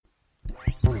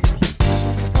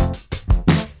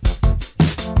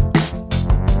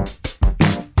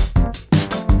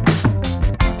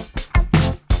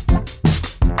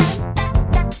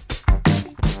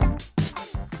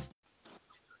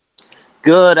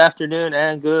Good afternoon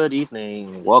and good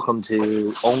evening. Welcome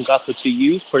to Ongaku to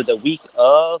You for the week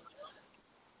of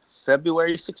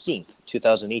February 16th,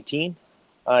 2018.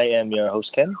 I am your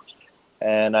host, Ken,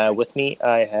 and with me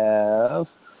I have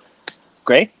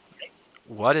Gray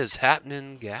What is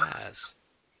happening, guys?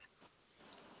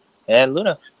 and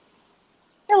Luna.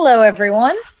 Hello,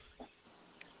 everyone.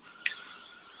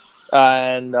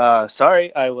 And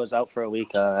sorry, I was out for a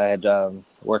week. I had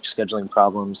work scheduling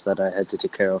problems that I had to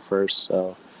take care of first,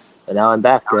 so and now I'm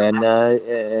back, and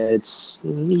it's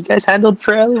you guys handled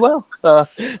fairly well.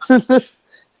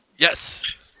 Yes.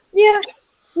 Yeah,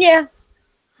 yeah.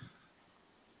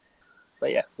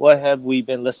 But yeah, what have we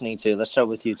been listening to? Let's start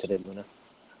with you today, Luna.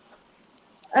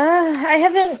 I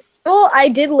haven't. Well, I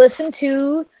did listen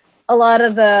to a lot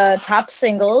of the top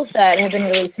singles that have been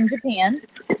released in Japan.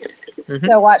 Mm-hmm.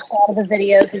 So I watched a lot of the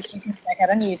videos, which you can check out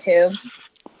on YouTube.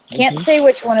 Can't Mm-hmm. say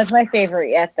which one is my favorite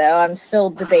yet, though. I'm still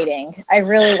debating. I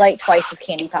really like Twice's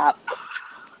Candy Pop.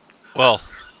 Well,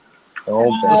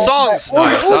 Oh, the But song's we'll,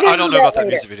 nice. we'll get I don't into know that about that later.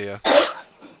 music video.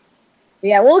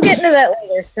 Yeah, we'll get into that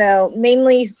later. So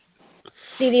mainly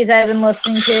CDs I've been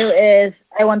listening to is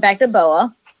I went back to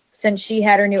Boa since she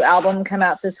had her new album come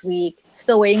out this week.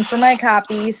 Still waiting for my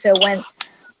copy, so went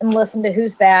and listened to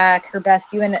Who's Back, her best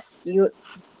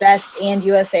and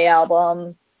USA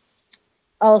album,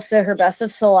 also her Best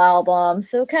of Soul album.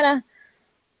 So kind of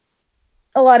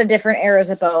a lot of different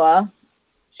eras of Boa.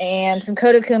 And some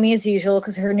Kodakumi as usual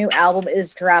because her new album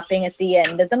is dropping at the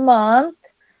end of the month.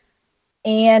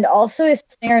 And also a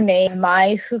singer named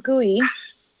Mai Fukui.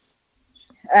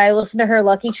 I listened to her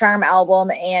Lucky Charm album,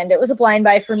 and it was a blind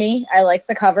buy for me. I like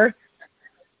the cover.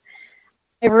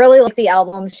 I really like the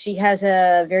album. She has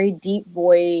a very deep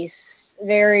voice,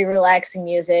 very relaxing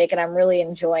music, and I'm really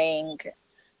enjoying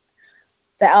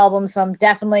the album, so I'm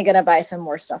definitely going to buy some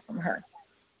more stuff from her.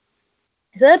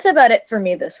 So that's about it for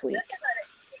me this week.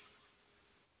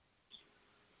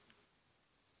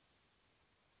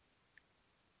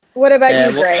 What about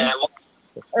you, Gray?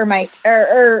 Or Mike?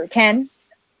 Or Ken?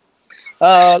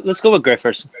 let's go with Gray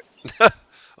first.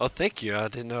 Oh, thank you. I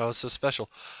didn't know I was so special.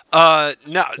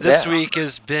 No, this Yeah. week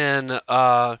has been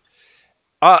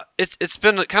it's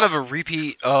been kind of a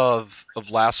repeat of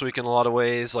last week in a lot of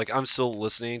ways. Like I'm still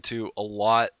listening to a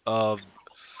lot of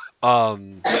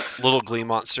Little Glee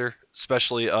Monster,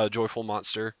 especially Joyful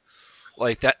Monster.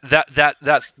 Like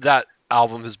that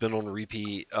album has been on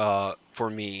repeat for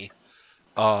me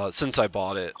since I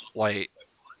bought it. Like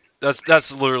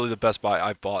that's literally the best buy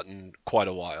I've bought in quite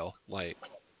a while. Like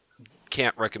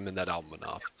can't recommend that album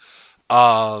enough.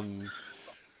 Um,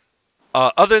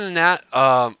 Other than that,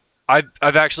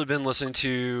 I've actually been listening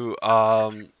to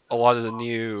a lot of the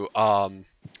new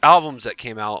albums that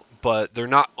came out, but they're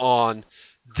not on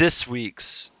this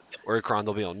week's Oricron.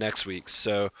 They'll be on next week's.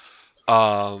 So,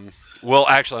 well,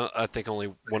 actually, I think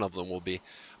only one of them will be.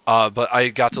 But I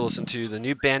got to listen to the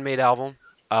new Bandmate album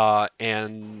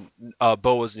and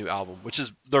Boa's new album, which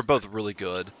is they're both really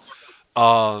good.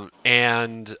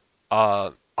 And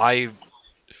I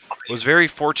was very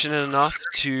fortunate enough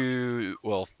to,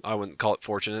 well, I wouldn't call it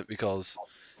fortunate because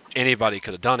anybody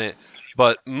could have done it.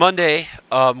 But Monday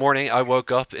morning, I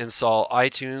woke up and saw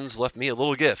iTunes left me a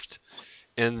little gift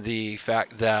in the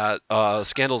fact that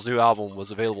Scandal's new album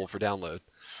was available for download.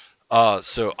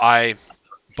 So I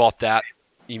bought that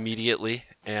immediately,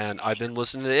 and I've been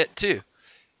listening to it too.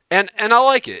 And I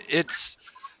like it. It's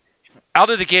out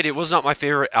of the gate, it was not my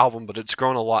favorite album, but it's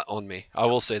grown a lot on me. I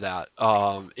will say that.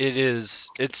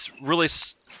 It's really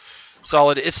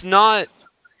solid. It's not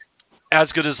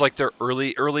as good as like their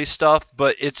early stuff,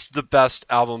 but it's the best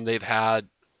album they've had.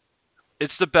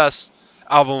 It's the best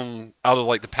album out of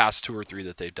like the past two or three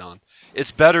that they've done.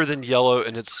 It's better than Yellow,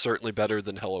 and it's certainly better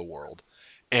than Hello World.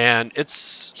 And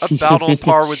it's about on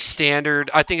par with Standard.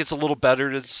 I think it's a little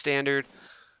better than Standard,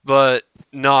 but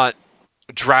not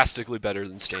drastically better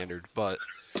than Standard. But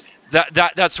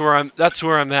that's where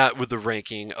I'm at with the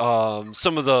ranking.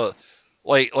 Some of the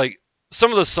like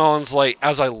some of the songs, like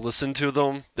as I listen to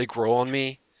them, they grow on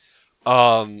me.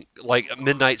 Like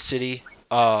Midnight City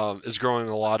is growing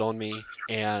a lot on me,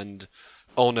 and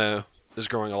Oh No is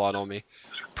growing a lot on me.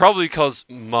 Probably because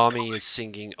Mommy is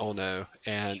singing Oh No,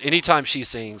 and anytime she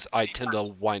sings, I tend to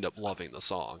wind up loving the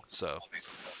song. So,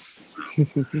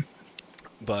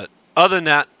 but other than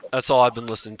that, that's all I've been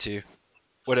listening to.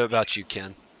 What about you,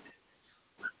 Ken?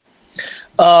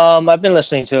 I've been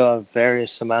listening to a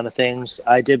various amount of things.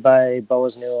 I did buy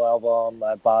Boa's new album.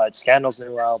 I bought Scandal's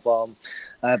new album.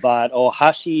 I bought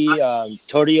Ohashi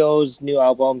Torio's new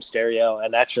album, Stereo,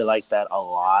 and I actually like that a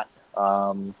lot.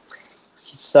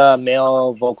 He's a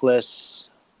male vocalist.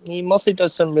 He mostly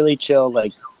does some really chill,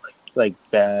 like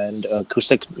band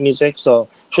acoustic music. So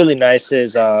it's really nice.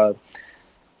 His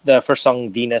the first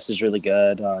song Venus is really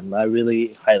good. I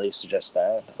really highly suggest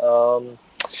that.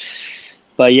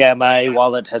 But yeah, my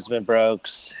wallet has been broke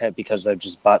because I've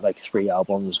just bought like 3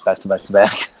 albums back to back to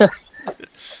back.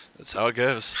 That's how it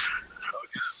goes.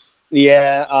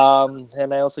 Yeah,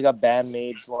 and I also got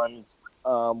Bandmaid's one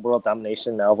World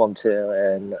Domination album too,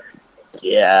 and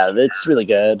yeah, it's really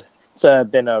good. It's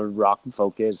been a rock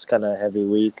focused kind of heavy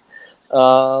week.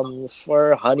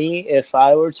 For Honey, if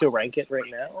I were to rank it right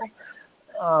now,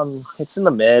 it's in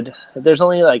the mid. There's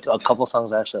only like a couple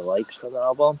songs I actually like from the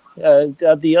album.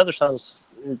 The other songs,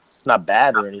 it's not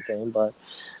bad or anything, but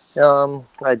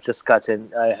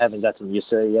I haven't gotten used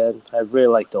to it yet. I really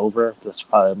liked Over. That's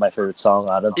probably my favorite song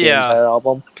out of the entire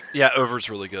album. Yeah, Over's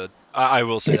really good. I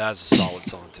will say that's a solid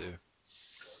song too.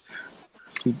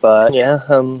 But yeah,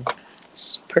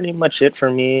 it's pretty much it for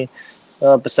me.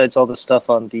 Besides all the stuff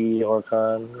on the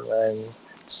Oricon, and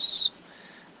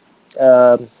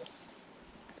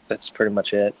that's pretty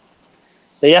much it.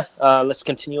 But yeah, let's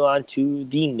continue on to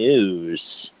the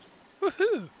news.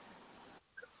 Woohoo!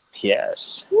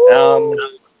 Yes.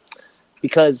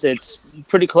 Because it's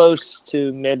pretty close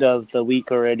to mid of the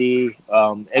week already.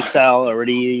 Exile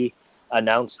already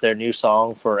announced their new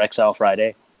song for Exile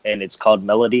Friday, and it's called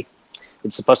Melody.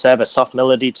 It's supposed to have a soft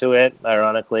melody to it,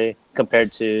 ironically,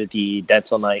 compared to the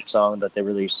Dance All Night song that they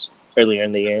released earlier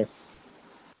in the year.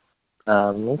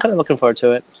 I'm kind of looking forward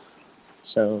to it.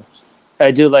 So,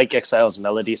 I do like Exile's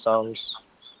melody songs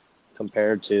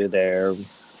compared to their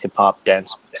hip-hop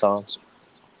dance songs.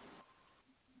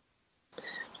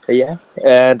 But yeah,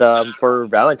 and for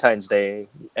Valentine's Day,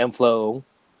 M-Flow,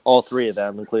 all 3 of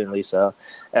them, including Lisa,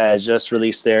 just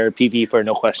released their PV for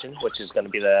No Question, which is going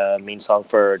to be the main song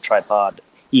for Tripod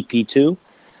EP2.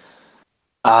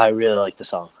 I really like the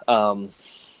song.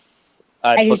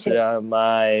 I posted it on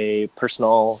my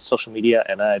personal social media,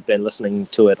 and I've been listening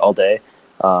to it all day.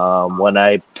 When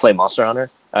I play Monster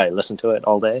Hunter, I listen to it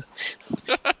all day.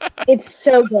 It's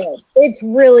so good. It's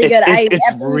really good.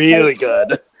 It's really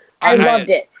good. I loved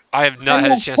it. I have not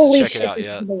had a chance to check it out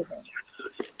yet.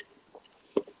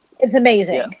 It's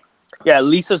amazing. Yeah,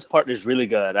 Lisa's part is really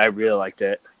good. I really liked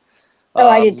it.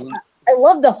 I did. I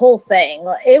love the whole thing.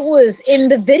 It was,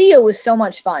 and the video was so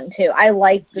much fun too. I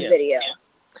liked the video.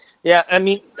 Yeah, I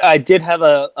mean, I did have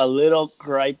a little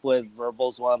gripe with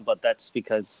Verbal's one, but that's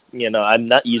because, I'm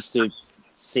not used to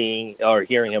seeing or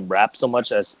hearing him rap so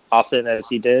much as often as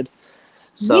he did.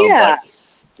 So,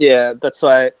 yeah, that's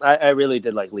why I really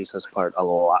did like Lisa's part a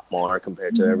lot more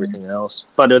compared to everything else.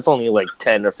 But it's only like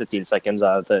 10 or 15 seconds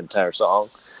out of the entire song.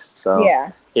 So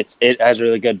it has a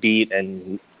really good beat,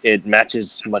 and it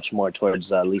matches much more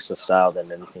towards Lisa's style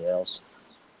than anything else.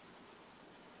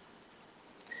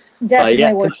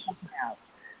 Definitely worth checking out.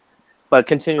 But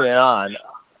continuing on,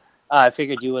 I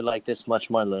figured you would like this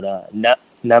much more, Luna. Namiya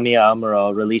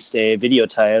Amuro released a video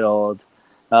titled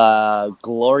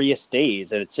Glorious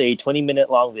Days. It's a 20-minute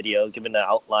long video giving an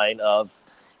outline of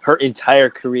her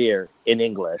entire career in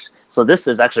English. So this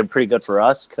is actually pretty good for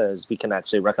us because we can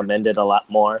actually recommend it a lot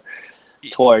more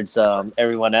towards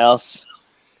everyone else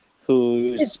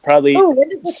who's probably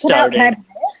starting.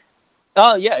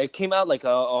 Oh yeah, it came out like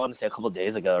I want to say a couple of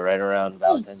days ago, right around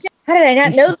Valentine's. How did I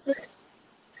not know this?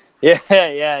 Yeah.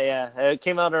 It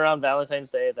came out around Valentine's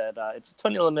Day. It's a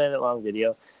 20-minute long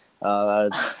video.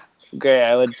 Great.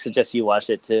 I would suggest you watch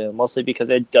it too, mostly because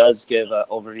it does give an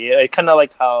overview. It kind of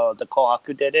like how the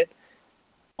Kohaku did it,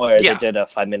 where they did a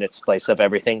 5-minute splice of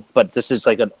everything. But this is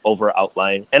like an over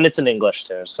outline, and it's in English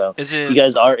too. So if you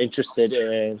guys are interested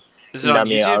in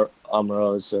Namiya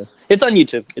Amuro's, it's on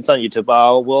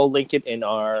YouTube. We'll link it in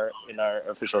our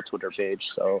official Twitter page.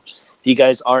 So if you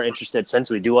guys are interested, since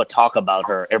we do a talk about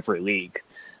her every week,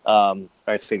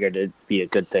 I figured it'd be a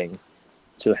good thing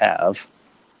to have.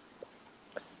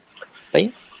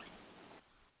 But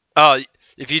yeah.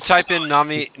 If you type in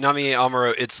Namiya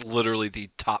Amuro, it's literally the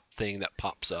top thing that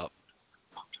pops up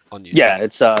on YouTube. Yeah,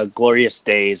 it's Glorious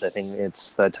Days. I think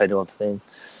it's the title of the thing.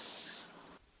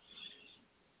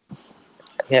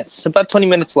 Yeah, it's about 20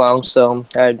 minutes long, so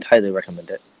I'd highly recommend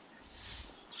it.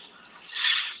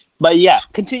 But yeah,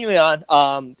 continuing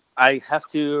on, I have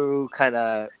to kind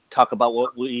of talk about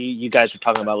what you guys were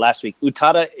talking about last week.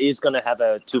 Utada is going to have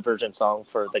a 2-version song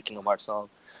for the Kingdom Hearts song.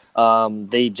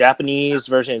 The Japanese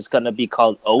version is going to be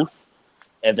called Oath,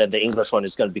 and then the English one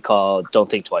is going to be called Don't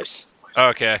Think Twice.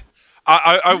 Okay.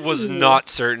 I was not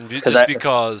certain just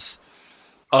because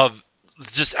of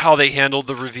just how they handled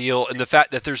the reveal and the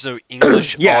fact that there's no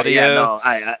English audio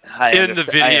I in the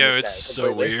video. It's so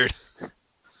completely. weird.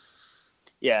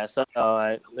 Yeah, so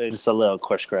just a little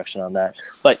course correction on that.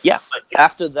 But yeah,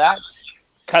 after that,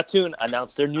 KAT-TUN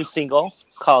announced their new single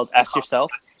called Ask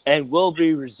Yourself, and will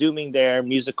be resuming their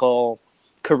musical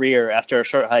career after a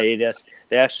short hiatus.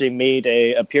 They actually made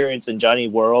a appearance in Johnny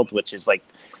World, which is like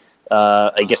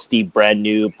I guess the brand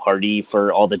new party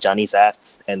for all the Johnny's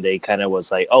acts, and they kind of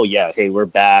was like, oh yeah, hey, we're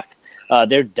back.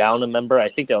 They're down a member. I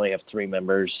think they only have 3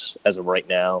 members as of right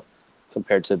now,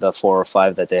 compared to the 4 or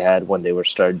 5 that they had when they were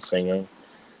started singing.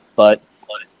 But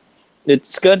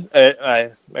it's good.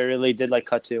 I really did like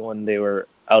KAT-TUN when they were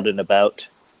out and about,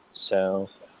 so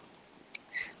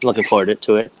looking forward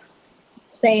to it.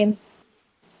 Same.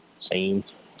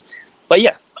 But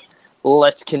yeah,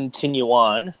 let's continue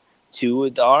on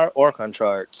to our Oricon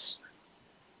charts.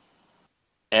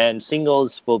 And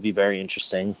singles will be very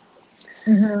interesting.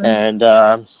 Mm-hmm. And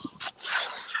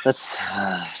let's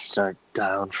start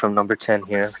down from number 10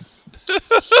 here.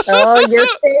 Oh, your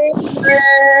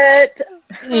favorite.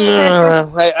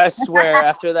 I swear,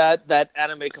 after that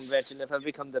anime convention, if I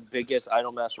become the biggest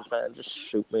Idolmaster fan, just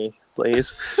shoot me,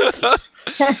 please.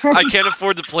 I can't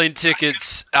afford the plane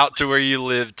tickets out to where you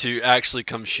live to actually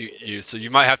come shoot you, so you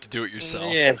might have to do it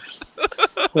yourself. Yeah.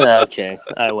 Okay,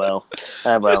 I will.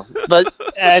 But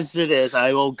as it is,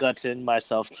 I will gut in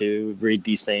myself to read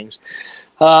these things.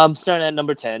 Starting at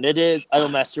number 10, it is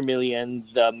Idolmaster Million,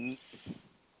 the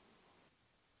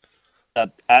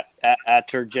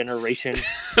Atter generation.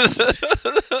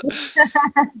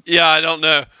 Yeah, I don't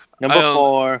know. Number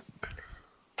 4,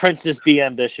 Princess Be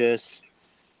Ambitious.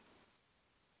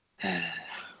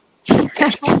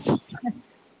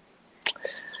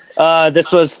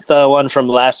 This was the one from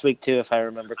last week too, if I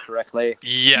remember correctly.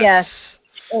 Yes.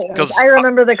 Because I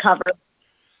remember the cover.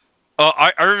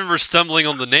 I remember stumbling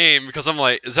on the name because I'm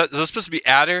like, is that supposed to be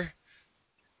Adder?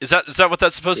 Is that what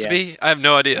that's supposed to be? I have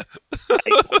no idea.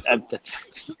 I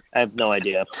have no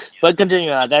idea. But continuing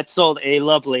on, that sold a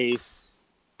lovely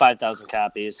 5,000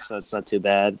 copies, so it's not too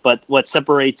bad. But what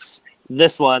separates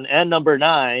this one and number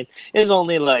 9 is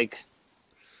only like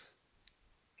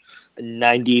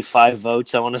 95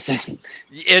 votes, I want to say.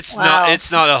 It's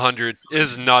not 100.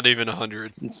 It's not even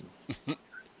 100.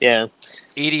 Yeah.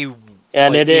 80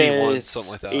 and like it 81, is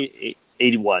something like that.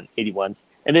 81.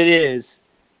 And it is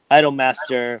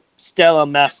Idolmaster Stella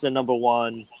Master number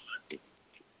 1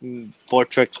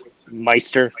 Vortex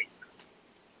Meister. I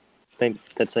think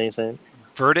that's how you say it.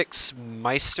 Vertex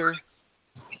Meister?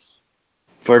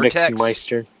 Vertex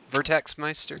Meister. Vertex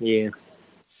Meister? Yeah.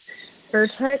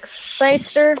 Vertex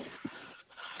Meister?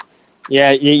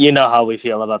 Yeah, you know how we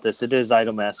feel about this. It is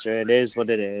Idolmaster. It is what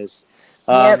it is.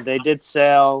 Yep. They did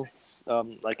sell,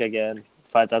 like again,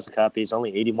 5,000 copies.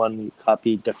 Only 81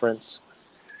 copy difference.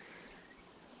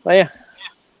 But yeah.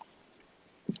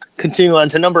 Continue on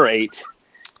to number 8.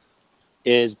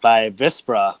 Is by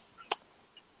Vespra.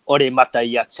 Ore mata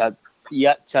yachata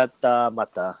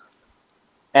mata.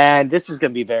 And this is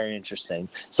going to be very interesting.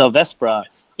 So Vespra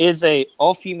is a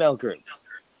all-female group.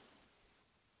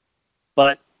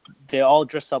 But they all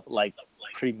dress up like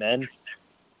pre-men.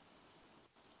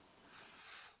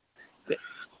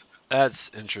 That's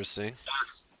interesting.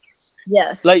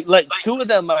 Yes. Like 2 of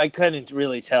them I couldn't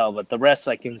really tell, but the rest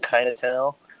I can kind of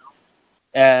tell.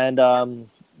 And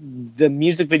the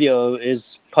music video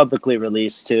is publicly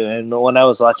released too. And when I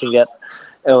was watching it,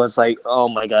 it was like, oh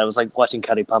my god, it was like watching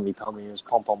Kari Pami Pami's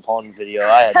Pom Pom Pom video.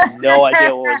 I had no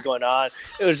idea what was going on.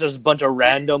 It was just a bunch of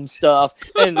random stuff.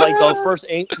 And like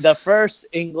the first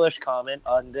English comment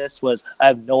on this was, I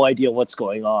have no idea what's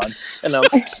going on. And I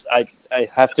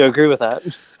have to agree with that.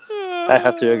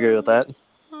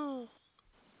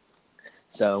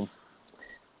 So,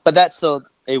 but that's still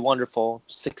a wonderful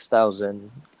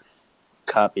 6,000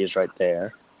 copies right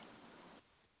there.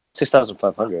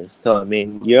 6,500. So I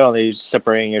mean, you're only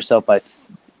separating yourself by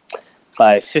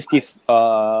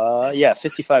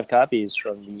 55 copies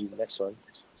from the next one.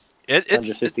 It's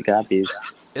 150 copies.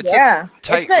 It's a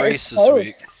tight race this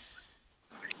week.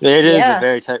 It is a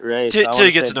very tight race. Till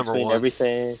you get to number 1.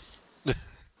 Everything.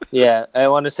 Yeah, I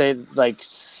want to say like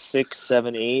 6,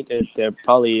 7, 8. They're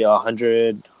probably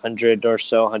 100 or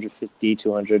so, 150,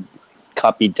 200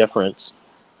 copy difference.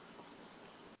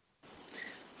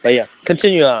 But yeah,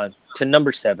 continue on to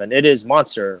number 7. It is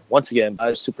Monster, once again,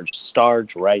 by Superstar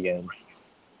Dragon.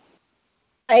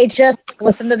 I just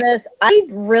listened to this. I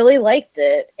really liked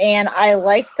it, and I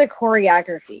liked the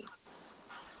choreography.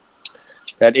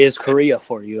 That is Korea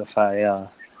for you, if I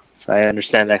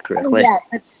understand that correctly. Yeah,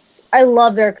 I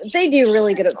love they do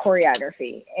really good at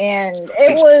choreography, and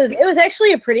it was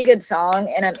actually a pretty good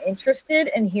song, and I'm interested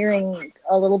in hearing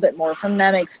a little bit more from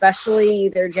them, especially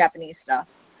their Japanese stuff.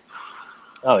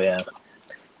 Oh yeah.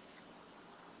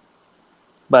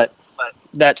 But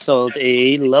that sold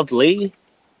a lovely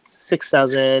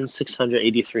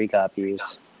 6,683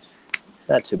 copies.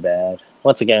 Not too bad.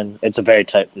 Once again, it's a very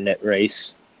tight knit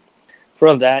race.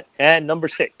 From that, and number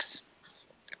 6,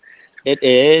 it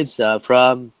is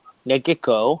from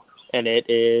Negiko, and it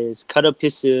is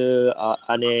Karapisu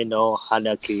Ane no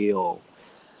Hanakiyo.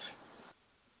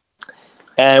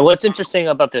 And what's interesting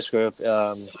about this group,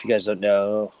 if you guys don't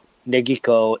know,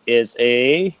 Negiko is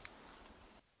a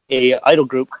idol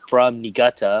group from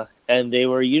Niigata, and they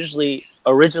were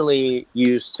originally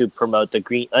used to promote the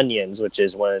Green Onions, which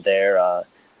is one of their, I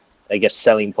guess,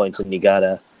 selling points in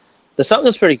Niigata. The song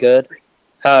is pretty good.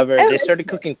 However, they started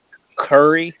cooking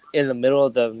curry in the middle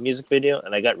of the music video,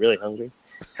 and I got really hungry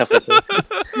halfway through.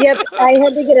 Yep, I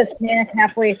had to get a snack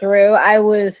halfway through. I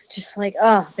was just like,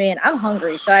 oh man, I'm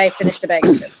hungry, so I finished a bag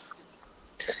of chips.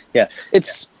 Yeah,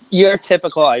 it's your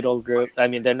typical idol group. I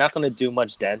mean, they're not going to do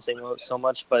much dancing so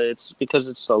much, but it's because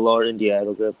it's a lower indie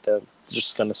idol group. They're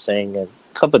just going to sing and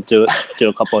do a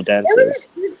couple of dances. It was a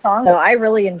cute song, though. I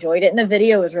really enjoyed it, and the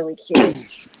video was really cute.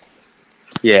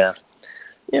 Yeah.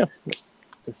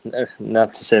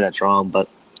 Not to say that's wrong, but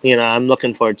I'm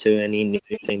looking forward to any new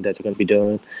thing that they're going to be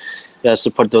doing. Yeah,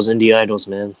 support those indie idols,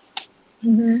 man.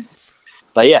 Mm-hmm.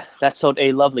 But yeah, that sold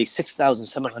a lovely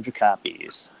 6,700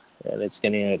 copies, and it's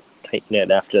getting a tight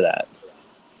knit after that.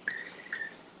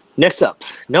 Next up,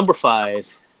 number 5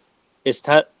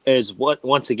 is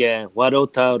once again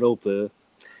Warota Ropu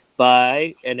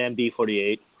by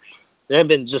NMB48. They've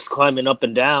been just climbing up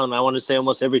and down. I want to say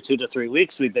almost every 2 to 3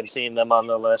 weeks we've been seeing them on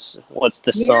the list. What's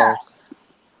this song?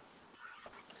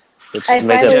 It's just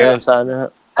make an appearance out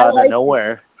of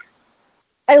nowhere.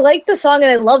 I like the song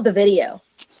and I love the video.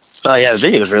 Oh yeah, the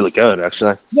video is really good,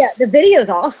 actually. Yeah, the video is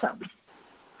awesome.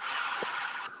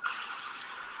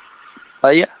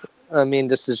 Yeah, I mean,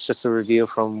 this is just a review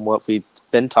from what we've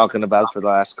been talking about for the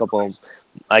last couple,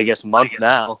 I guess, month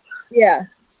now. Yeah.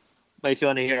 But if you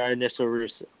want to hear our initial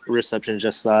reception,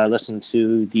 just listen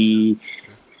to the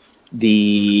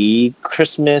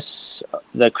Christmas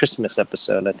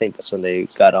episode. I think that's when they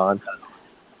got on.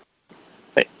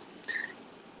 But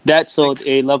that sold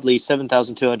a lovely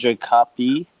 7,200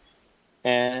 copy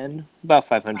and about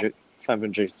 500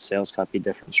 sales copy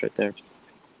difference right there.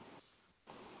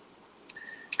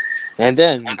 And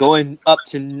then going up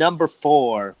to number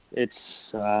 4,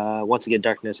 it's once again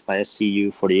Darkness by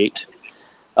SCU48.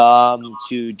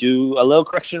 To do a little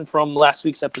correction from last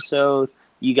week's episode,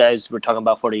 you guys were talking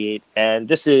about 48, and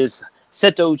this is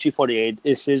Seto Uchi 48.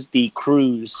 This is the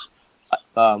Cruise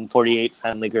 48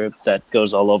 family group that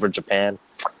goes all over Japan.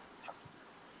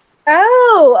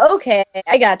 Oh, okay,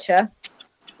 I gotcha.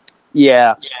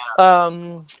 Yeah,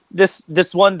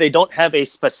 this one, they don't have a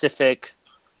specific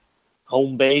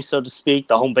home base, so to speak.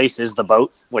 The home base is the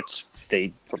boat, which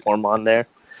they perform on there.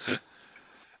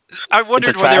 I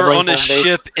wondered why they were on a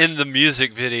ship in the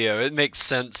music video. It makes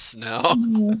sense now.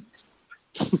 Mm-hmm.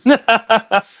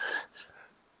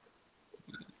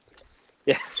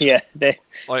 yeah, they're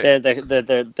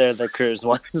the cruise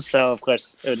one, so of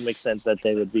course it would make sense that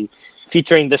they would be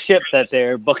featuring the ship that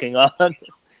they're booking on.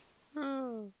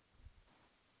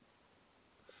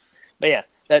 But yeah,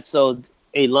 that sold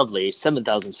a lovely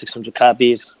 7,600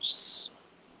 copies, just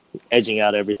edging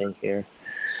out everything here.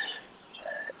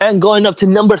 And going up to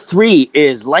number 3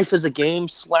 is Life is a Game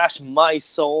 / My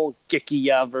Soul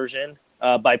Gekiya version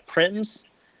by Prims.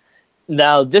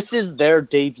 Now, this is their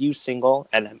debut single,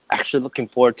 and I'm actually looking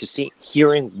forward to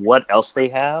hearing what else they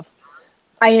have.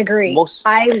 I agree.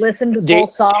 I listened to both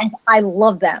songs. I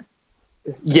love them.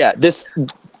 Yeah,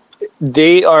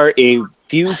 they are a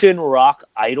fusion rock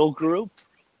idol group.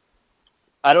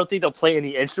 I don't think they'll play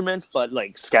any instruments, but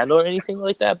like Scandal or anything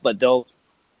like that, but they'll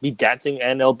be dancing,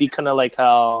 and it'll be kind of like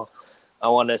how I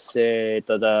want to say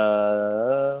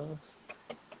the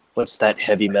what's that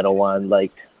heavy metal one,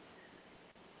 like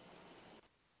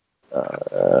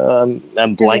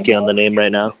I'm blanking on the name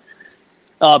right now.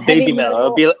 Baby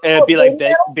metal. It'll be like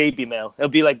baby metal. It'll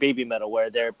be like baby metal where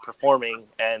they're performing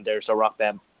and there's a rock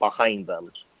band behind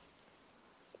them.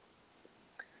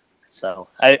 So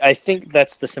I think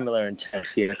that's the similar intent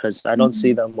here, because I don't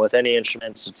see them with any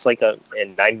instruments. It's like a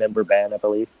 9-member band, I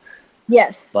believe.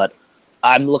 Yes. But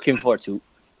I'm looking forward to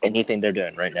anything they're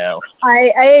doing right now.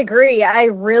 I agree. I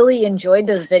really enjoyed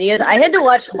those videos. I had to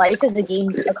watch Life is a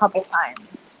Game a couple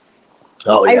times.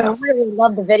 Oh I yeah. really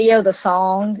love the video, the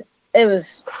song. It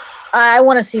was. I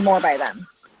want to see more by them.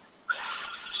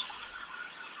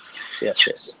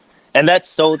 Yes. And that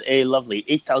sold a lovely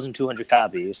 8,200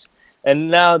 copies.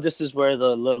 And now this is where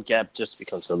the little gap just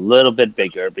becomes a little bit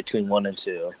bigger between 1 and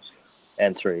 2,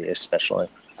 and 3 especially.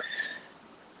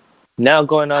 Now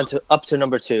going on to up to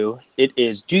number 2, it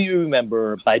is "Do You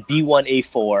Remember" by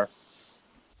B1A4.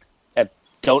 I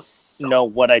don't know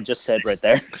what I just said right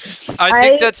there.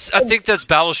 I think that's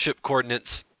Battleship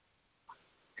Coordinates.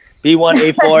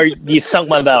 B1A4, you sunk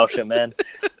my battleship, man.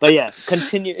 But yeah,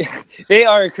 continue. They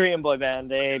are a Korean boy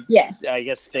band. Yes. I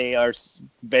guess they are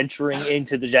venturing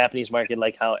into the Japanese market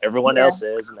like how everyone Yeah. else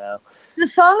is now. The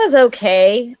song is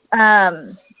okay.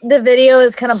 The video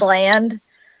is kind of bland.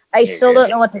 I still don't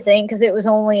know what to think because it was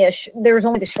only there was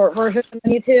only the short version on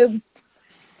YouTube.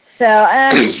 So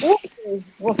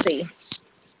we'll see.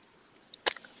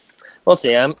 We'll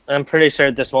see. I'm pretty sure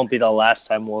this won't be the last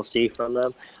time we'll see from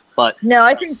them. But No,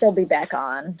 I think they'll be back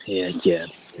on. yeah,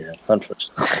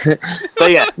 unfortunately.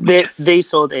 But yeah, they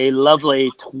sold a lovely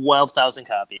 12,000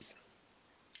 copies.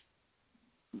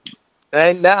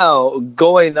 And now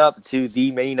going up to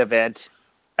the main event,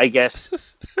 I guess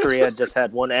Korea just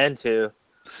had 1 and 2.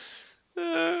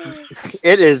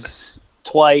 It is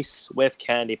Twice with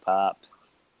Candy Pop.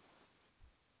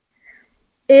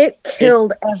 It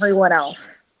killed everyone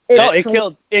else.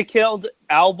 It killed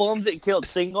albums, it killed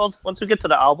singles. Once we get to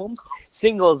the albums,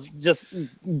 singles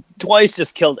Twice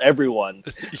just killed everyone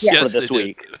Yes, for this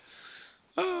week.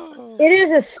 It is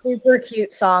a super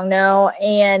cute song though,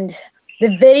 and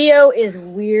the video is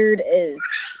weird as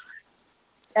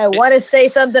I want to say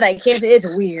something I can't say. It's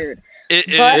weird.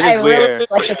 But I really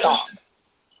like the song.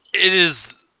 It is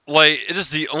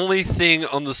the only thing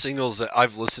on the singles that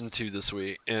I've listened to this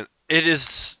week, and it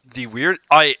is the weird.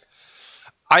 I'm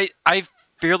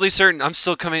fairly certain I'm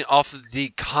still coming off of the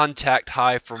contact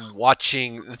high from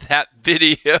watching that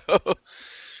video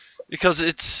because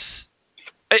it's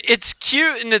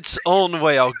cute in its own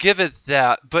way. I'll give it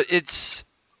that, but it's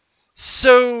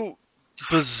so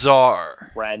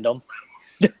bizarre. Random.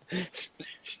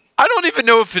 I don't even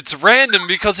know if it's random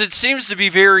because it seems to be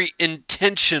very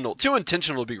intentional. Too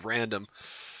intentional to be random.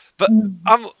 But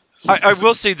I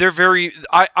will say they're very...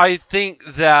 I think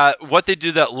that what they do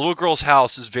to that little girl's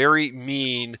house is very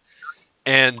mean,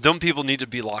 and them people need to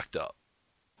be locked up.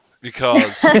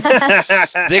 Because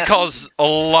they cause a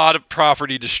lot of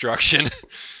property destruction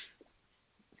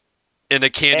in a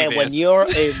candy And van. when you're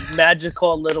a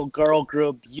magical little girl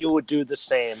group, you would do the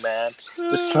same, man.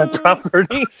 Destroy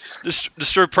property.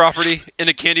 Destroy property in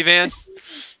a candy van.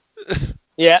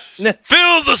 Yeah.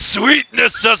 Feel the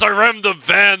sweetness as I ram the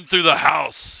van through the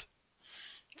house.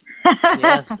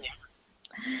 Yeah.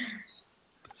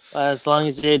 As long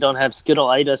as you don't have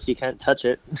Skittle-itis, you can't touch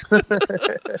it. It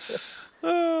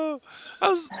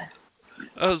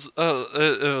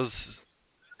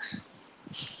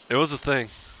was a thing.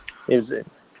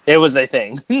 It was a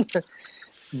thing.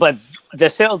 But the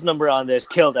sales number on this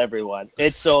killed everyone.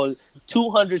 It sold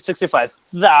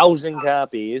 265,000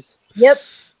 copies. Yep.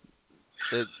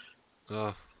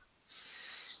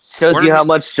 Shows you how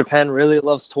much Japan really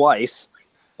loves Twice.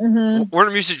 Mm-hmm.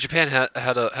 Warner Music Japan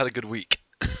had a good week.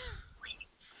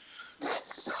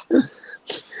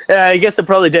 Yeah, I guess it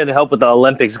probably didn't help with the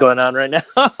Olympics going on right now.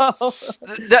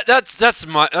 That's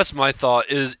my thought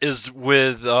is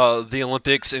with the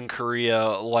Olympics in Korea,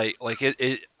 like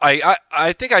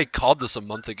I think I called this a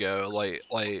month ago,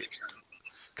 like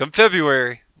come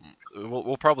February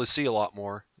we'll probably see a lot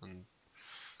more, and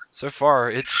so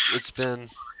far it's been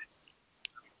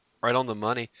right on the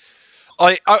money.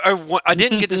 I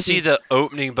didn't get to see the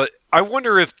opening, but I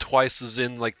wonder if Twice is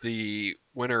in like the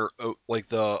winter, like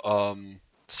the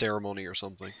ceremony or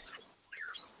something.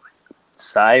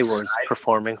 Psy was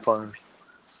performing for him.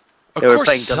 Of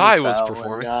course, Psy was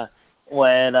performing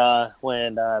when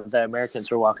the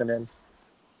Americans were walking in.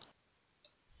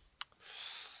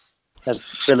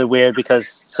 That's really weird because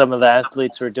some of the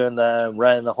athletes were doing the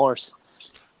riding the horse.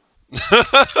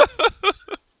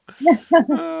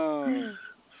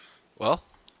 Well,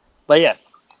 but yeah,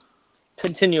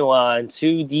 continue on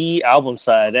to the album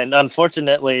side, and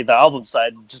unfortunately, the album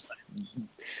side just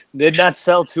did not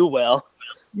sell too well.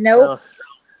 Nope.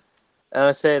 I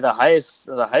would say the highest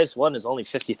one is only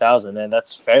 50,000, and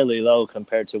that's fairly low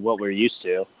compared to what we're used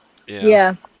to.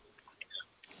 Yeah.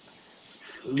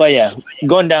 But yeah,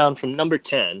 going down from number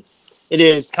 10, it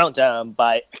is Countdown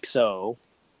by EXO.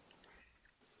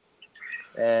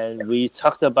 And we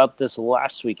talked about this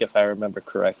last week, if I remember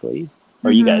correctly.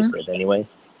 Or you guys did, anyway.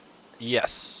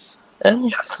 Yes.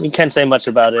 And we can't say much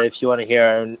about it if you want to hear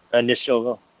our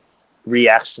initial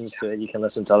reactions to it, you can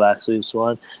listen to last week's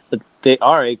one. But they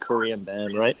are a Korean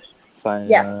band, right? If I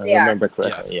Yes, they remember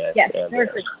correctly. Yeah. Yes, yeah, they're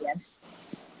they are. Korean.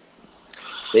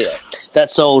 Yeah.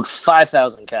 That sold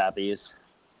 5,000 copies.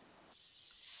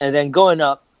 And then going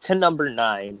up to number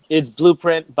 9 is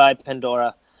Blueprint by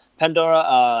Pandora.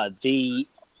 Pandora, they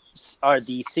are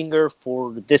the singer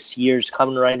for this year's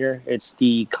Kamen Rider. It's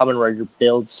the Kamen Rider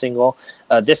Build single.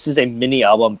 This is a mini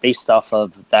album based off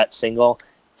of that single.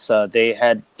 So they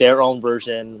had their own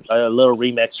version, a little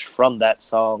remix from that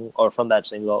song or from that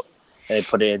single, and they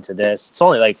put it into this. It's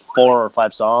only like 4 or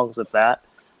 5 songs, if that.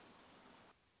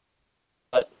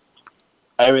 But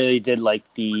I really did like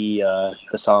the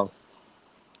song.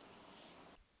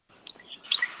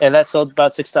 And that sold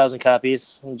about 6,000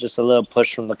 copies. Just a little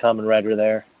push from the Kamen Rider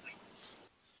there.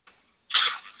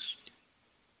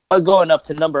 Going up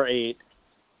to number 8,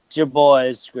 it's your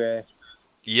boys, Gray.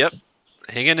 Yep.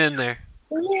 Hanging in there.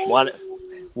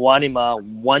 Wanima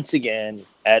once again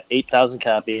at 8,000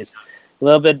 copies. A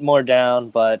little bit more down,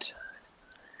 but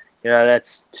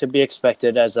that's to be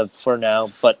expected as of for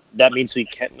now. But that means we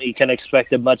can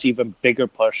expect a much even bigger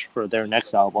push for their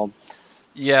next album.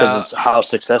 Yeah. Because of how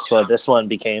successful this one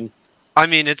became. I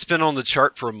mean, it's been on the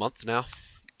chart for a month now.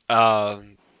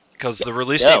 Because the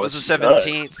release date was the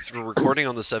 17th. We're recording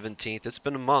on the 17th. It's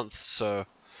been a month, so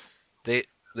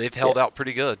they've held out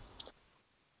pretty good.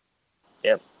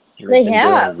 Yep. They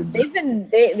have. They've been.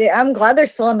 I'm glad they're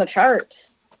still on the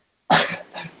charts.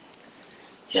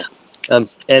 Yeah. And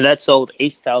that sold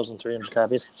 8,300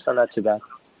 copies, so not too bad.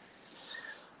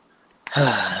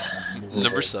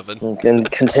 Number 7.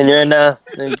 Continuing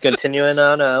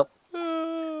on out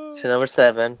to number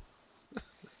 7.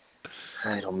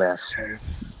 Idolmaster.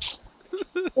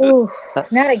 Ooh,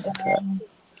 not again.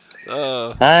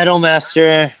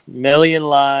 Idolmaster, Million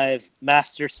Live,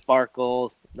 Master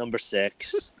Sparkle, number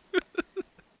 6.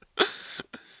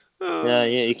 Yeah,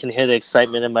 you can hear the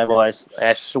excitement in my voice.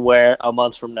 I swear, a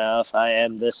month from now, if I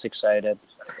am this excited,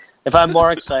 if I'm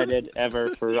more excited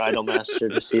ever for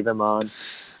Idolmaster to see them on.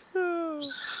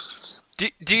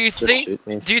 Do you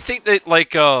think that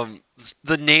like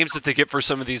the names that they get for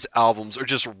some of these albums are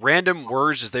just random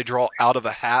words that they draw out of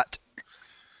a hat?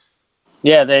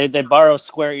 Yeah, they borrow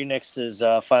Square Enix's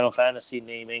Final Fantasy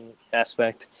naming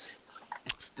aspect.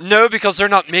 No, because they're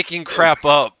not making crap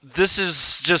up. This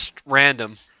is just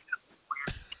random.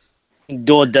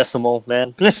 Duodecimal,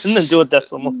 man.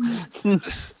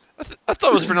 Duodecimal. I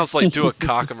thought it was pronounced like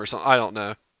Duocacum or something. I don't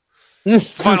know.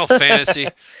 Final Fantasy.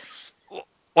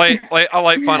 Like I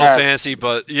like Final Fantasy,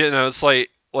 but it's like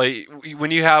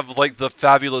when you have like the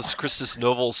fabulous Christus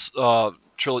Novel's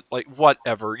trilogy, like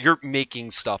whatever, you're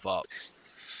making stuff up.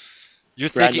 You're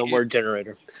thinking random word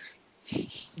generator.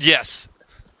 Yes.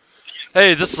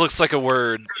 Hey, this looks like a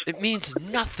word. It means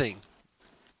nothing.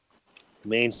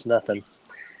 Means nothing.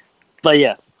 But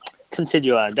yeah,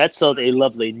 continue on. That sold a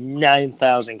lovely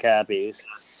 9,000 copies.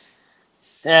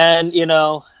 And,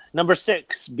 number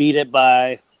 6 beat it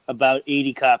by about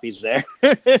 80 copies there.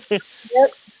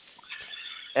 Yep.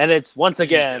 And it's once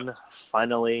again,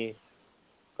 finally,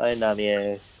 by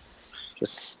Namie.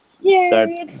 Just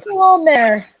it's still on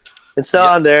there. It's still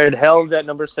on there. It held at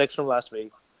number 6 from last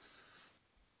week.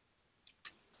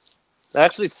 It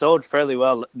actually sold fairly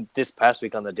well this past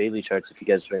week on the daily charts, if you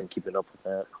guys have been keeping up with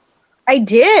that. I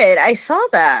did. I saw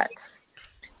that.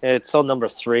 It sold number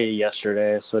 3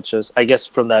 yesterday, which is, I guess,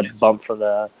 from that bump from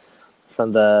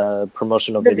the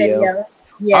promotional video.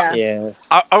 Yeah. Yeah.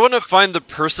 I want to find the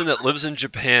person that lives in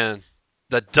Japan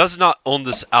that does not own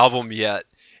this album yet,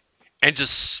 and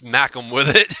just smack them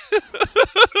with it.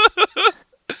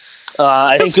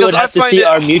 I think you would have to see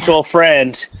our mutual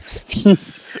friend.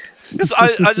 Because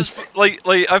I just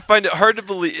I find it hard to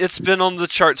believe it's been on the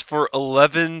charts for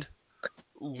 11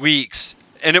 weeks,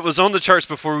 and it was on the charts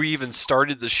before we even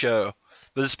started the show.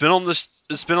 But it's been on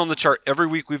the chart every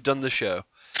week we've done the show,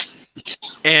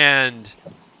 and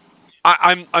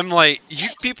I'm like, you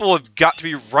people have got to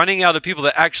be running out of people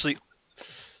that actually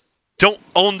don't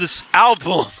own this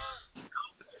album.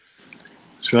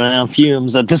 It's running on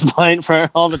fumes at this point for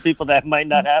all the people that might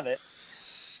not have it.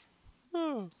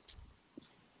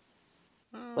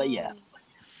 But yeah,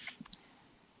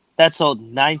 that sold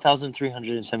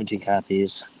 9,317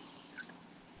 copies.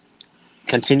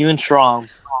 Continuing strong.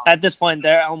 At this point,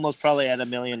 they're almost probably at 1.5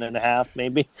 million,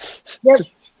 maybe. Yep.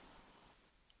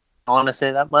 I want to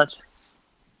say that much.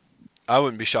 I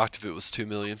wouldn't be shocked if it was 2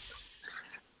 million.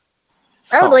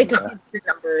 I would like to see the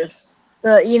numbers.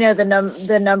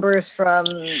 The numbers from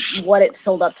what it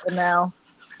sold up to now.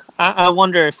 I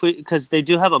wonder if because they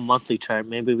do have a monthly chart,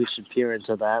 maybe we should peer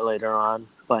into that later on,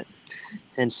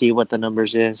 and see what the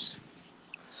numbers is.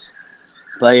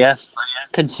 But yeah,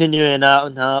 continuing out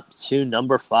and up to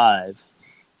number 5.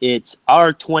 It's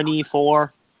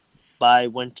R24 by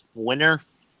Winner.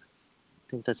 I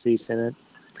think that's how you said it.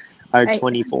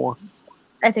 R24.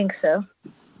 I think so.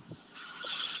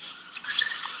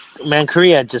 Man,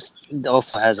 Korea just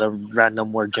also has a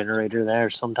random word generator there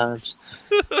sometimes.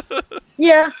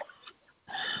 Yeah.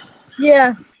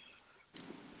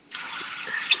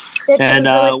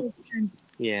 And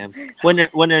yeah,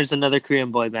 Winner's another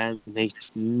Korean boy band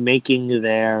making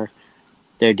their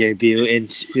debut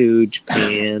into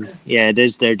Japan. Yeah, it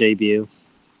is their debut.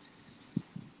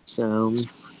 So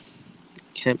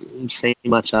can't say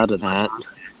much out of that.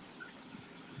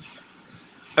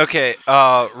 Okay,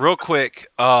 real quick,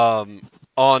 on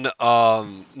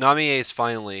Namie's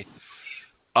finally.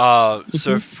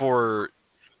 So for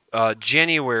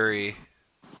January,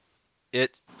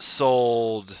 it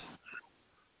sold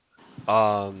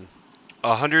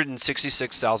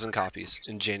 166,000 copies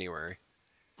in January.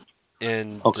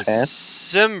 In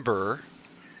December,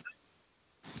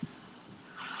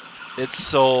 it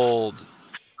sold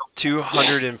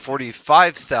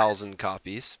 245,000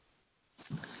 copies.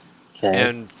 Okay,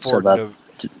 And for so about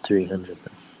 300.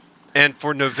 And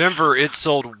for November, it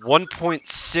sold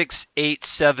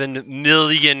 1.687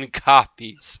 million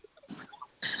copies.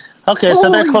 Okay, so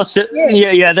they're close to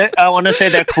I want to say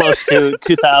they're close to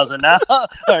 2,000 now,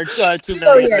 or 2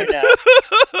 million right now.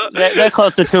 They're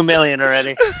close to 2 million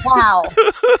already. Wow.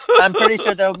 I'm pretty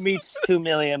sure they'll reach 2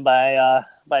 million by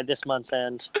this month's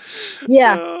end.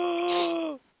 Yeah.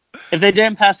 If they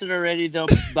didn't pass it already, they're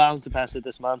bound to pass it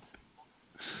this month.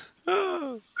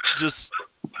 Just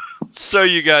so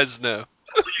you guys know.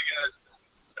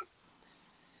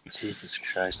 Jesus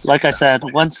Christ! Like I said,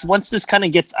 once this kind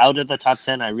of gets out of the top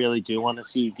 10, I really do want to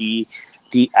see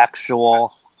the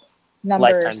actual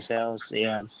numbers. Lifetime sales.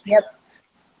 Yeah. Yep.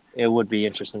 It would be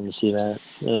interesting to see that.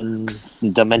 And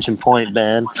Dimension Point,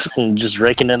 man, just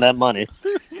raking in that money.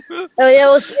 Oh yeah,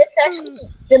 well, it's actually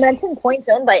Dimension Point's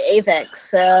owned by Avex,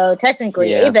 so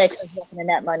technically Avex is making in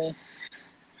that money.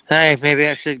 Hey, maybe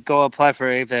I should go apply for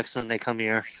Avex when they come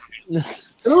here.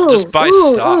 Ooh, just buy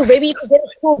stock. Ooh, maybe you can get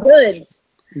us cool goods.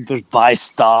 Just buy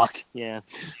stock, yeah.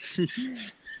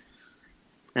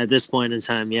 At this point in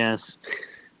time, yes.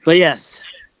 But yes,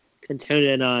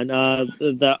 continuing on,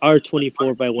 the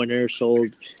R24 by Winner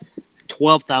sold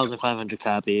 12,500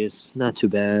 copies. Not too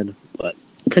bad, but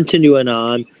continuing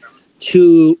on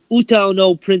to Utao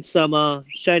no Prince Sama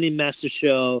Shining Master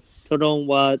Show Toron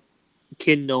wa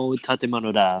Kin no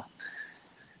Tatemono da.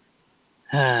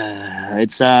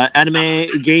 It's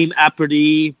anime game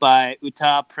parody by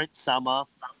Uta Prince Sama.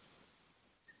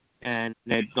 And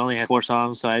it only had 4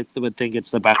 songs, so I would think it's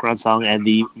the background song and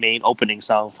the main opening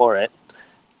song for it.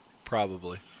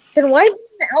 Probably. Then why is it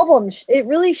an album? It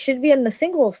really should be in the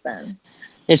singles then.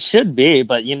 It should be,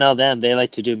 but you know them, they like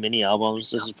to do mini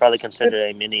albums. This is probably considered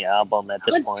a mini album at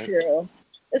this point. That's true.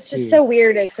 It's just so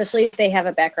weird, especially if they have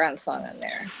a background song on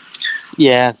there.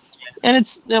 Yeah. And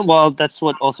it's, well, that's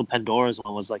what also Pandora's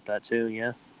one was like that too,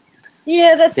 yeah.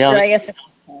 Yeah, that's true. I guess it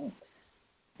makes sense.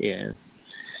 Yeah.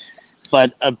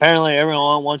 But apparently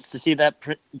everyone wants to see that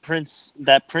Prince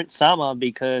Sama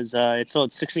because it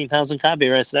sold 16,000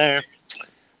 copyrights there.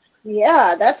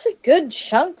 Yeah, that's a good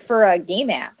chunk for a game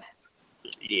app.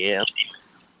 Yeah.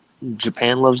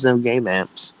 Japan loves their game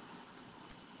apps.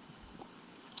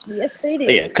 Yes, they do.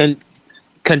 But yeah,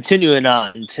 continuing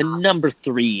on to number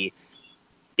 3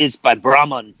 is by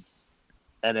Brahman,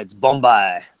 and it's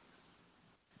Bombay.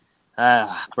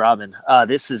 Brahman.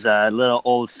 This is a little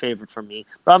old favorite for me.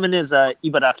 Brahman is a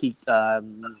Ibaraki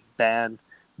band.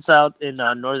 It's out in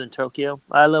northern Tokyo,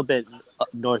 a little bit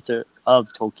north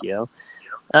of Tokyo.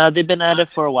 They've been at it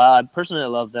for a while. I personally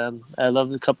love them. I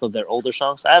love a couple of their older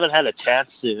songs. I haven't had a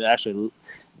chance to actually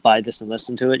buy this and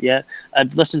listen to it yet.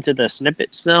 I've listened to the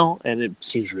snippets though, and it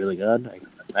seems really good.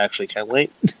 I actually can't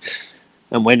wait.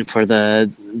 I'm waiting for the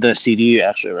CD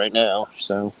actually right now,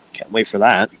 so can't wait for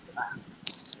that.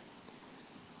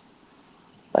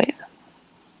 But yeah.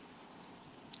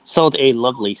 Sold a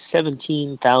lovely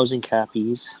 17,000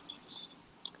 copies.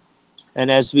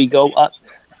 And as we go up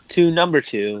to number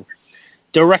 2,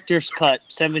 Director's Cut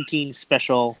 17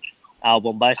 special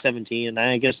album by 17, and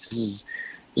I guess this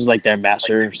is like their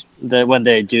masters. When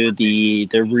they do the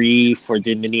for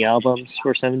the mini albums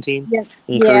for 17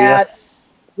 in Korea.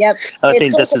 Yep. I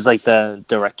think this is like the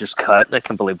Director's Cut. I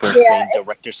can't believe we're saying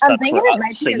Director's Cut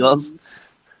for singles.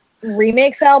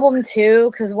 Remix album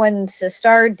too, because when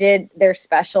Sistar did their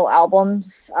special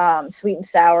albums, Sweet and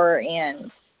Sour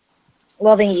and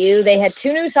Loving You, they had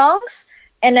 2 new songs,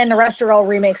 and then the rest are all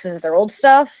remixes of their old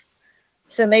stuff.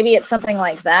 So maybe it's something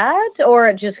like that, or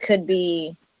it just could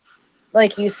be,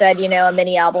 like you said, a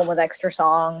mini album with extra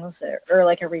songs, or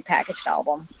like a repackaged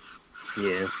album.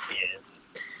 Yeah.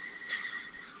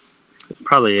 It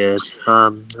probably is.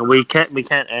 We can't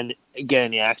get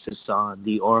any access on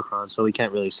the Oricon, so we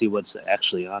can't really see what's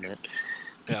actually on it.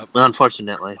 Yep.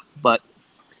 Unfortunately, but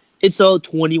it sold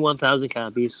 21,000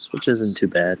 copies, which isn't too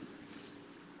bad.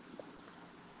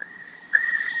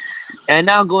 And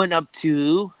now going up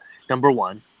to number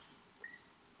 1.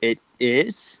 It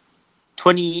is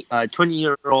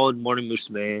 20-year-old Morning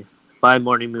Musume by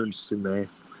Morning Musume,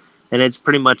 and it's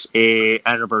pretty much a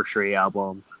anniversary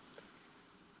album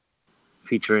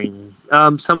featuring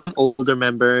some older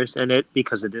members in it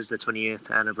because it is the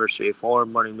 20th anniversary for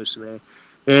Morning Musume.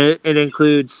 It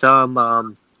includes some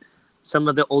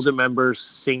of the older members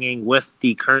singing with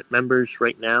the current members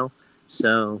right now,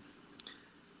 so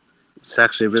it's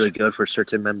actually really good for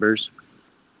certain members.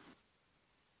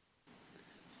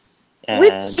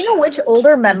 Which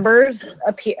older members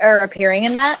are appearing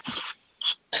in that?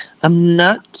 I'm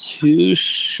not too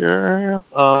sure.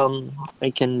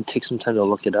 I can take some time to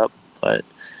look it up, but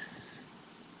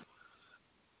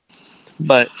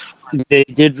they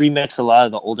did remix a lot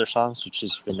of the older songs, which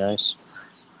is really nice.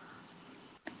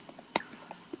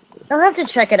 I'll have to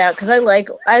check it out because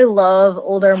I love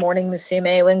older Morning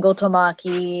Musume. When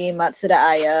Gotomaki, Matsuda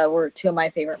Aya were two of my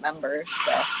favorite members.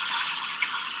 So.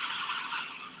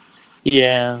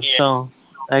 Yeah. So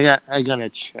I gotta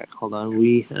check. Hold on.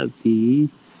 We have the.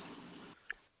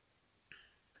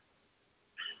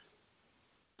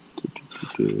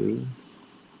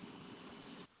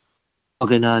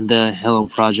 Okay, now the Hello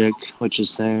Project, which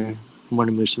is their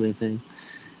Morning Musume thing.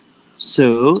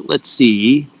 So let's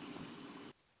see.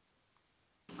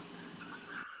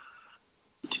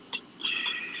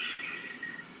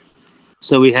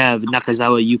 So we have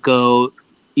Nakazawa Yuko,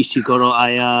 Ishiguro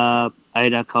Aya,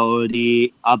 Aida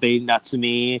Kaori, Abe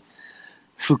Natsumi,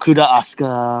 Fukuda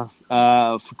Asuka,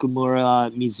 Fukumura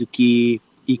Mizuki,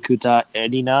 Ikuta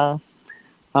Erina,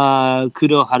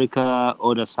 Kudo Haruka,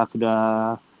 Oda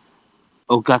Sakura,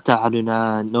 Ogata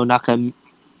Haruna, Nonaka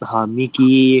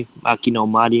Miki, Makino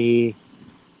Mari,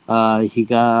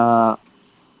 Higa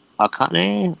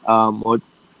Akane,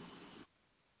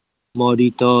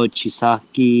 Morito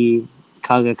Chisaki,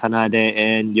 Kaga Kanade,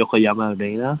 and Yokoyama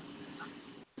Reina.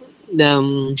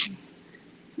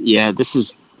 Yeah, this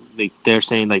is like they're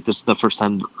saying like this is the first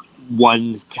time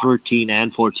 1, 13,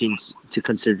 and 14 to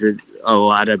consider a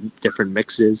lot of different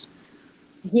mixes.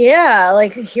 Yeah,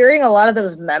 like hearing a lot of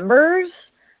those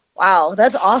members. Wow,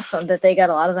 that's awesome that they got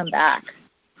a lot of them back.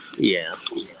 Yeah.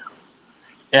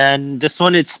 And this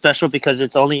one it's special because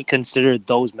it's only considered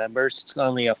those members. It's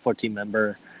only a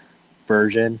 14-member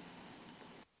version.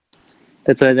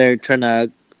 That's why they're trying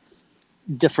to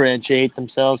differentiate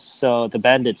themselves. So the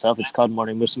band itself is called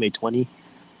Morning Musume 20.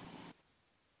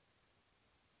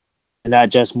 And not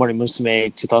just Morning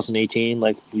Musume 2018,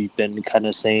 like we've been kind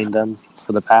of saying them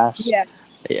for the past. Yeah.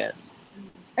 Yeah.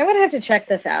 I'm gonna have to check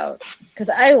this out because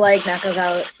I like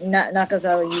Nakazawa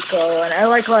Yuko, and I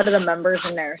like a lot of the members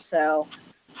in there. So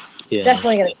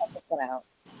definitely gonna check this one out.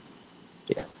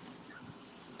 Yeah.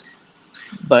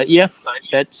 But yeah,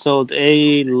 that sold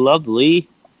a lovely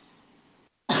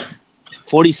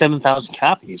 47,000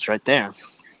 copies right there.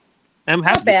 I'm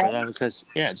happy for that because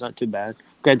it's not too bad.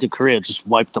 Got to Korea, just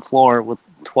wiped the floor with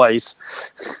twice.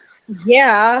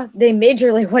 Yeah, they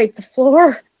majorly wiped the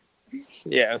floor.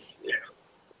 Yeah.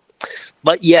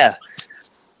 But yeah,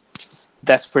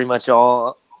 that's pretty much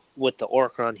all with the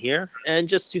Oricon here. And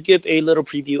just to give a little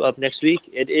preview of next week,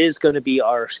 it is going to be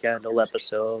our Scandal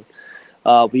episode.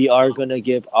 We are going to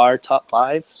give our top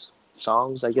 5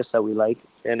 songs, I guess, that we like.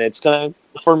 And it's going to,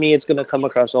 for me, it's going to come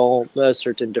across all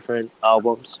certain different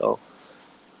albums. So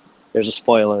there's a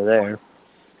spoiler there.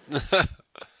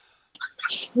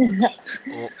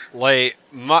 Like,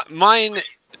 mine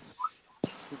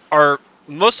are...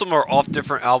 Most of them are off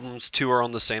different albums, 2 are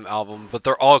on the same album, but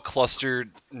they're all clustered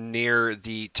near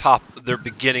the top, their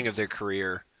beginning of their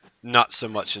career, not so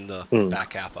much in the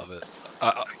back half of it.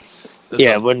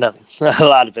 We're not. A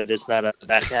lot of it is not a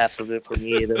back half of it for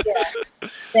me either. Yeah,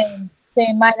 same.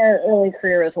 Mine are early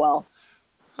career as well.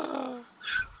 You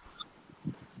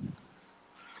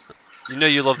know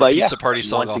you love the Pizza Party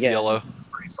song off Yellow.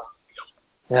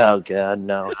 Oh God,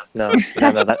 no, none of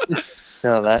that.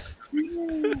 None of that.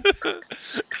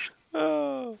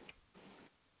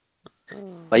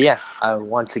 But yeah,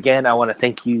 once again, I want to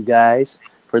thank you guys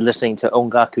for listening to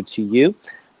Ongaku to You.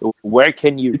 Where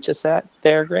can you reach us at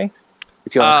there, Gray?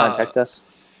 If you want to contact us.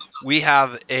 We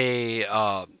have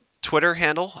a Twitter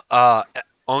handle,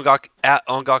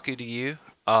 Ongaku to You.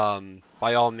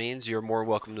 by all means, you're more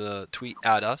welcome to tweet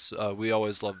at us. We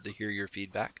always love to hear your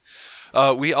feedback.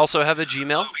 We also have a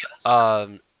Gmail.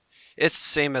 It's the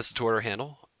same as the Twitter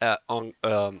handle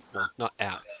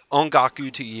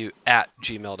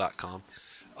ongaku2u@gmail.com.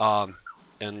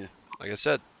 And like I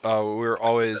said, we're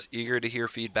always eager to hear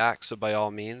feedback. So by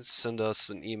all means, send us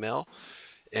an email,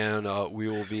 and we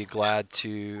will be glad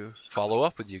to follow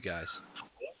up with you guys.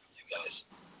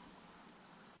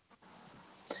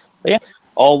 Yeah,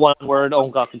 all one word,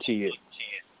 ongaku to you.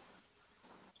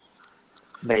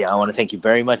 But yeah, I want to thank you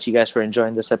very much, you guys, for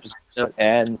enjoying this episode,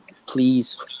 and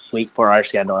please wait for our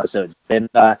scandal episode. It's been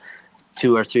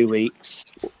 2 or 3 weeks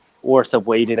worth of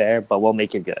waiting there, but we'll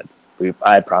make it good.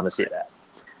 I promise you that.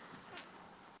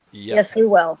 Yep. Yes, we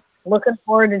will. Looking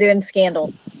forward to doing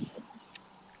Scandal.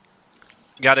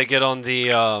 Got to get on the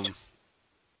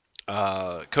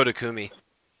Kodakumi,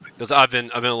 because I've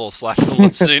been a little slack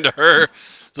listening to her.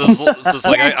 So it's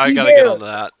like I gotta get onto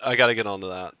that. I gotta get onto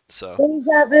that. So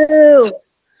Deja vu.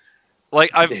 like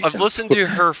I've listened to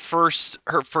her first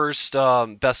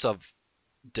best of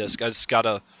disc. I just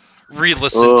gotta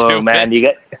re-listen to Oh man, it. you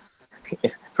get.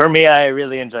 For me, I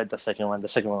really enjoyed the second one. The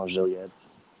second one was really good.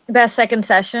 Best second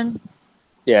session.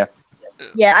 Yeah.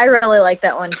 Yeah, I really like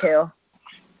that one too.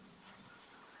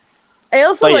 I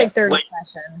also But yeah, like third wait.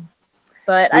 session,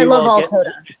 but We I love will all get-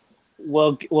 Coda.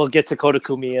 We'll get to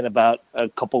Kodakumi in about a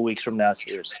couple weeks from now.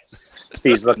 So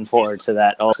Steve's looking forward to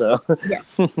that also. Yeah.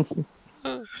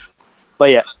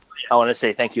 But yeah, I want to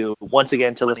say thank you once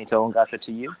again to listening to Ongaku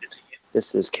to you.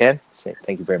 This is Ken saying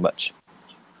thank you very much.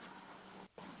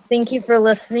 Thank you for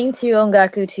listening to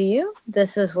Ongaku to You.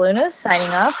 This is Luna signing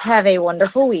off. Have a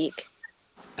wonderful week.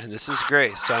 And this is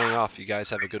Grace signing off. You guys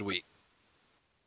have a good week.